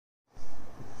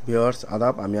Viewers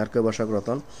আদাব, আমি আর কে বসাক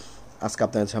রতন। আজকে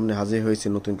আপনাদের সামনে হাজির হয়েছে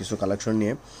নতুন কিছু কালেকশন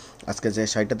নিয়ে। আজকে যে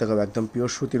শাড়িটা দেখাবো একদম পিওর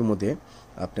সুতির মধ্যে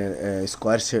আপনার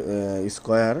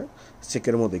স্কোয়ার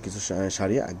চেকের মধ্যে কিছু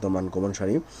শাড়ি, একদম আনকমন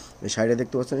শাড়ি। এই শাড়িটা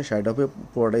দেখতে পাচ্ছেন, এই শাড়িটা হবে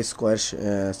পুরোটাই স্কোয়ার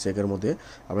চেকের মধ্যে।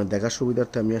 আপনার দেখার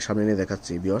সুবিধার্থে আমি সামনে নিয়ে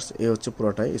দেখাচ্ছি। ভিউয়ার্স এই হচ্ছে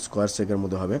পুরোটাই স্কোয়ার চেকের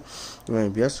মধ্যে হবে।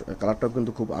 ভিউয়ার্স কালারটাও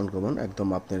কিন্তু খুব আনকমন, একদম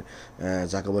আপনার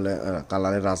যাকে বলে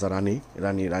কালারের রাজা রানী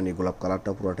রানী রানী গোলাপ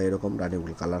কালারটা পুরোটা এরকম রানী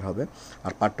গোলাপ কালার হবে।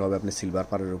 আর পাটটা হবে আপনি সিলভার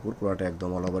পাড়ের উপর, পুরোটা একদম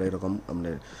অল ওভার এরকম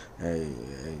আপনার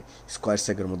স্কোয়ার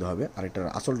চেকের মধ্যে হবে। আর এটার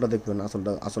আসলটা দেখবেন,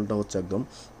 আসলটা হচ্ছে একদম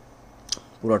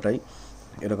পুরোটাই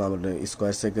এরকম আপনার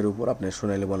স্কোয়ার চেকের উপর আপনার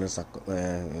সোনালি বনের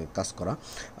কাজ করা।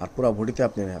 আর পুরো বডিতে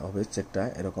আপনার হবে চেকটা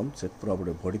এরকম, চেক পুরো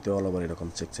বডিতে অল ওভার এরকম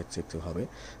চেক চেক চেক হবে,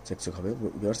 চেক চেক হবে।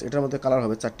 ভিউয়ার্স এটার মধ্যে কালার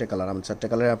হবে 4টে কালার, আমি 4টে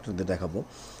কালারে আপনাদের দেখাবো।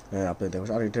 আপনি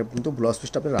দেখবেন। আর এটার কিন্তু ব্লাউজ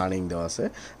পিসটা আপনার রানিং দেওয়া আছে,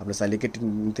 আপনি চাইলে কেটে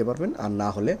নিতে পারবেন। আর না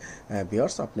হলে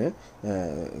ভিউয়ার্স আপনি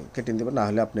কেটে নিতে পারেন, না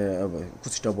হলে আপনি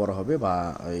কুচিটা বড় হবে বা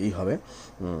হবে,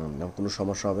 কোনো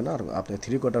সমস্যা হবে না। আর আপনি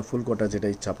 3/4 ফুল কোয়ার্টার যেটা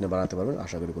ইচ্ছা আপনি বানাতে পারবেন,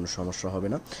 আশা করি কোনো সমস্যা হবে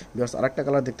না। ভিউয়ার্স আরেকটা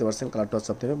কালার দেখতে পাচ্ছেন, কালারটা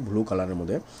হচ্ছে আপনার ব্লু কালারের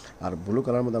মধ্যে। আর ব্লু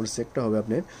কালারের মধ্যে আপনার চেকটা হবে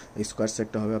আপনার স্কোয়ার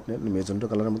চেকটা হবে আপনার মেজেন্টা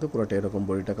কালারের মধ্যে, পুরোটা এরকম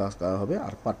বডিটা কাজ করা হবে।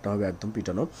 আর পাটটা হবে একদম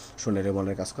পিটানো সোনালি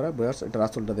বনের কাজ করা। ভিউয়ার্স এটার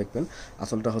আসলটা দেখবেন,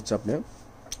 আসলটা হচ্ছে আপনি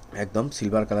একদম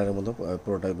সিলভার কালারের মতো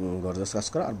পুরোটা গর্জাস কাজ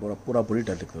করা। আর পুরো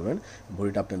বডিটা দেখতে পাবেন,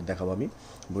 বডিটা আপনার দেখাবো আমি।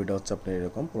 বডিটা হচ্ছে আপনার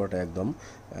এরকম পুরোটা একদম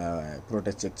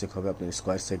পুরোটা চেক চেক হবে আপনার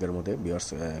স্কোয়ার চেকের মধ্যে। বিয়ার্স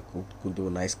কিন্তু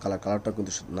নাইস কালারটা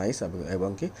কিন্তু নাইস, এবং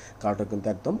কি কালারটা কিন্তু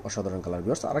একদম অসাধারণ কালার।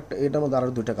 বিয়ার্স আরেকটা এটার মধ্যে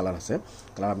আরও 2টা কালার আছে,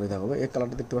 কালার আপনি দেখাবো। এই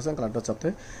কালারটা দেখতে পাচ্ছেন, কালারটা হচ্ছে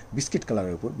আপনার বিস্কিট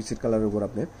কালারের উপর, বিস্কিট কালারের উপর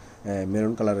আপনার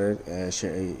মেরুন কালারের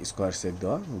স্কোয়ার চেক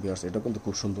দেওয়া। বিয়ার্স এটা কিন্তু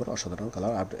খুব সুন্দর অসাধারণ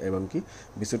কালার। এবং কি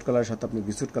বিস্কুট কালারের সাথে আপনি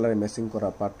বিস্কুট কালারে ম্যাচিং করা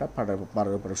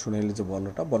পাড়ের উপরে সোনালি যে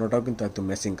বর্ণটাও কিন্তু একদম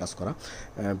ম্যাচিং কাজ করা।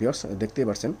 ভিউয়ার্স দেখতেই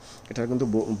পাচ্ছেন, এটার কিন্তু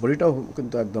বডিটাও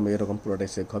কিন্তু একদম এরকম পুরোটাই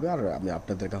চেক হবে। আর আমি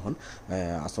আপনাদেরকে এখন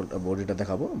আসল বডিটা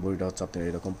দেখাবো। বডিটা হচ্ছে আপনার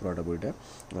এরকম পুরোটা বডিটা।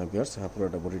 ভিউয়ার্স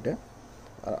পুরোটা বডিটা।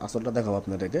 আর আসলটা দেখাবো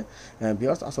আপনাদেরকে।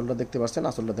 ভিউয়ার্স আসলটা দেখতে পাচ্ছেন,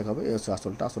 আসলটা দেখাবো। এই হচ্ছে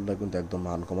আসলটা কিন্তু একদম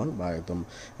আনকমন বা একদম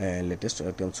লেটেস্ট,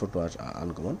 একদম ছোটো আর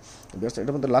আনকমন। ভিউয়ার্স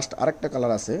এটার মধ্যে লাস্ট আরেকটা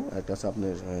কালার আছে, একটা আছে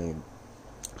আপনার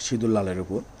সিঁদুর লালের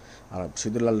উপর। আর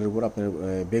সিঁদুর লালের উপর আপনার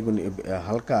বেগুনি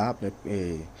হালকা আপনার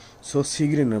সি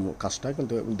গ্রিনের কাজটা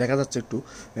কিন্তু দেখা যাচ্ছে একটু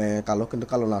কালো, কিন্তু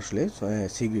কালো না আসলে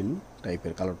সি গ্রিন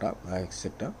টাইপের কালোটা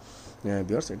সেটটা।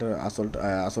 ভিউয়ার্স এটার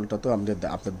আসলটা তো আপনাদের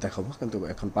দেখাবো, কিন্তু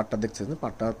এখন পাটটা দেখছেন,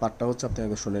 পাটটা হচ্ছে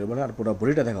আপনার সোনের বলে। আর পুরো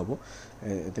বডিটা দেখাবো।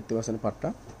 দেখতে পাচ্ছেন পাটটা,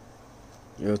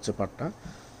 এ হচ্ছে পাটটা,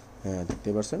 দেখতে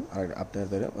পাচ্ছেন। আর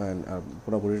আপনাদের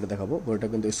পুরো বডিটা দেখাবো। বডিটা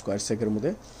কিন্তু স্কোয়ার চেকের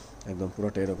মধ্যে একদম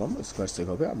পুরোটা এরকম স্কোয়ার চেক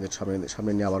হবে। আপনাদের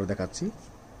সামনে নিয়ে আবারও দেখাচ্ছি।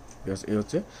 এই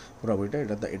হচ্ছে পুরো বডিটা।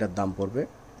 এটার দাম পড়বে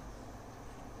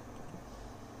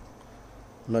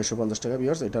 950 টাকা।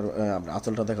 ভিউয়ার্স এটার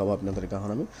আসলটা দেখাবো আপনাদেরকে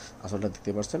এখন আমি। আসলটা দেখতে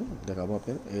পাচ্ছেন, দেখাবো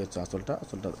আপনার। এই হচ্ছে আসলটা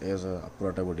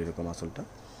পুরোটা বডি এরকম আসলটা।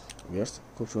 ভিউয়ার্স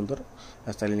খুব সুন্দর,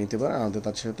 স্টাইলে নিতে পারেন আমাদের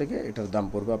তার সাথে থেকে। এটার দাম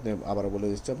পড়বে, আপনি আবারও বলে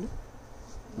দিচ্ছি, আপনি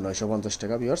 950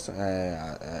 টাকা। ভিউয়ার্স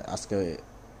আজকে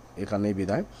এখানেই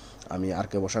বিদায়। আমি আর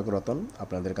কে বসাক রতন,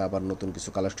 আপনাদেরকে আবার নতুন কিছু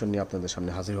কালেকশন নিয়ে আপনাদের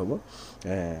সামনে হাজির হব।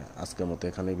 আজকের মতো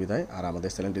এখানেই বিদায়। আর আমাদের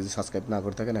চ্যানেলটি যদি সাবস্ক্রাইব না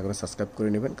করে থাকেন, এখন সাবস্ক্রাইব করে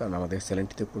নেবেন, কারণ আমাদের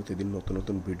চ্যানেলটিতে প্রতিদিন নতুন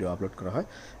নতুন ভিডিও আপলোড করা হয়।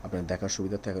 আপনার দেখার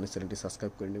সুবিধার্থে এখন চ্যানেলটি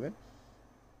সাবস্ক্রাইব করে নেবেন।